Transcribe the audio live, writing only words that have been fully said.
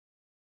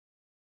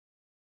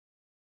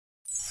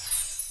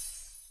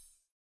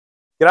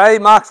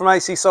G'day, Mark from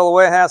AC Solar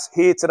Warehouse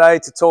here today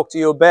to talk to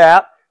you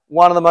about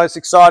one of the most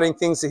exciting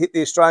things to hit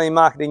the Australian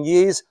market in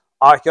years,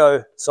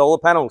 AIKO Solar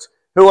Panels.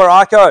 Who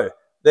are AIKO?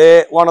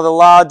 They're one of the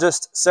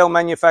largest cell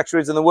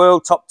manufacturers in the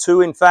world, top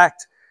 2 in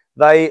fact.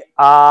 They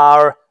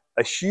are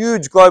a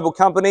huge global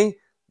company.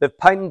 They've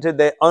patented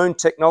their own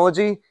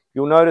technology.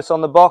 You'll notice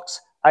on the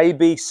box,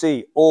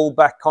 ABC, all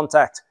back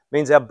contact.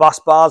 Means our bus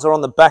bars are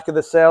on the back of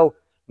the cell.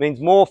 Means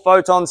more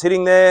photons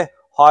hitting there,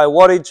 higher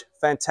wattage,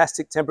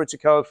 fantastic temperature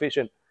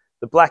coefficient.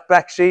 The black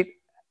back sheet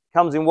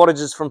comes in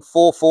wattages from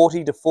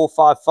 440 to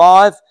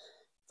 455.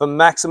 For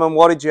maximum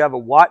wattage, you have a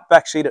white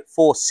back sheet at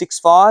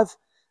 465.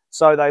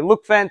 So they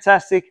look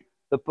fantastic.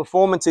 The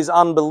performance is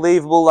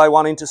unbelievable. They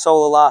won into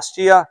solar last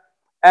year.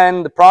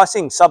 And the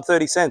pricing, sub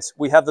 30 cents.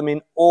 We have them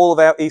in all of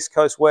our East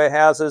Coast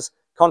warehouses.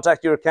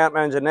 Contact your account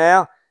manager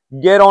now.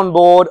 Get on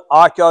board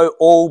AIKO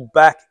all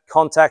back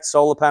contact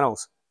solar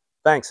panels.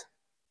 Thanks.